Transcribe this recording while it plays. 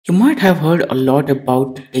You might have heard a lot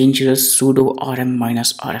about the dangerous sudo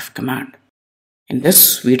rm-rf command. In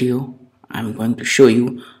this video, I'm going to show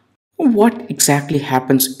you what exactly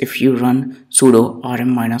happens if you run sudo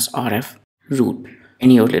rm-rf root in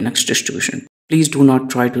your Linux distribution. Please do not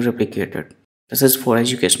try to replicate it. This is for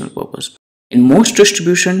educational purpose. In most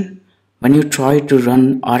distribution, when you try to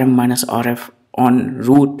run rm-rf on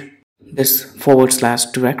root, this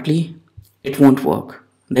 / directly, it won't work.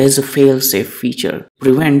 There is a fail-safe feature to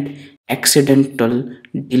prevent accidental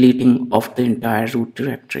deleting of the entire root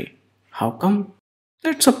directory. How come?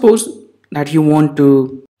 Let's suppose that you want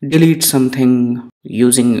to delete something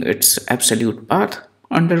using its absolute path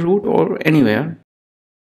under root or anywhere,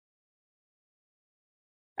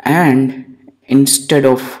 and instead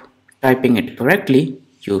of typing it correctly,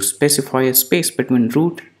 you specify a space between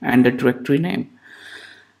root and the directory name.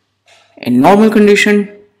 In normal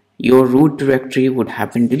condition, your root directory would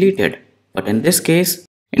have been deleted, but in this case,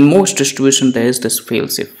 in most distributions there is this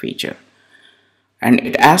failsafe feature, and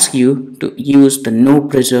it asks you to use the no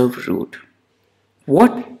preserve root.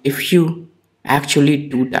 What if you actually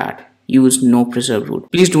do that? Use no preserve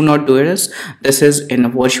root. Please do not do this. This is in a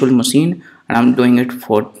virtual machine, and I'm doing it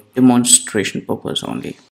for demonstration purpose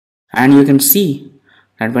only. And you can see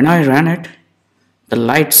that when I ran it, the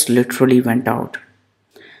lights literally went out,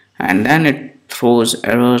 and then it throws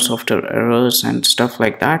errors after errors and stuff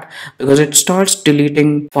like that, because it starts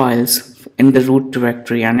deleting files in the root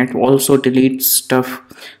directory, and it also deletes stuff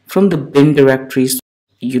from the bin directories.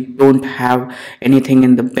 You don't have anything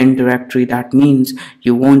in the bin directory, that means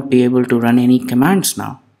you won't be able to run any commands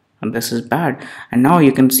now, and this is bad. And now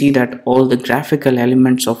you can see that all the graphical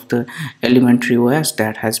elements of the elementary OS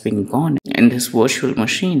that has been gone in this virtual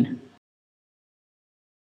machine.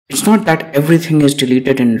 It's not that everything is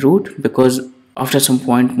deleted in root, because after some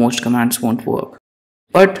point most commands won't work,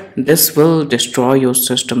 but this will destroy your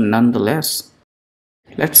system nonetheless.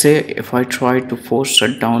 Let's say if I try to force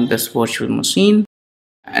shut down this virtual machine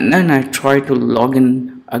and then I try to log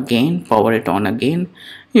in again, power it on again,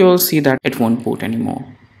 you will see that it won't boot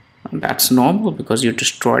anymore. And that's normal because you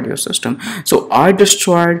destroyed your system. So I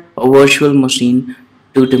destroyed a virtual machine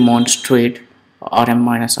to demonstrate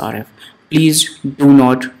rm-rf. Please do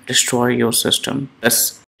not destroy your system.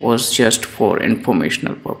 This was just for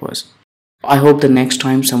informational purpose. I hope the next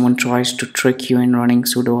time someone tries to trick you in running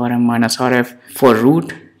sudo rm-rf for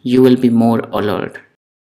root, you will be more alert.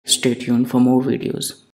 Stay tuned for more videos.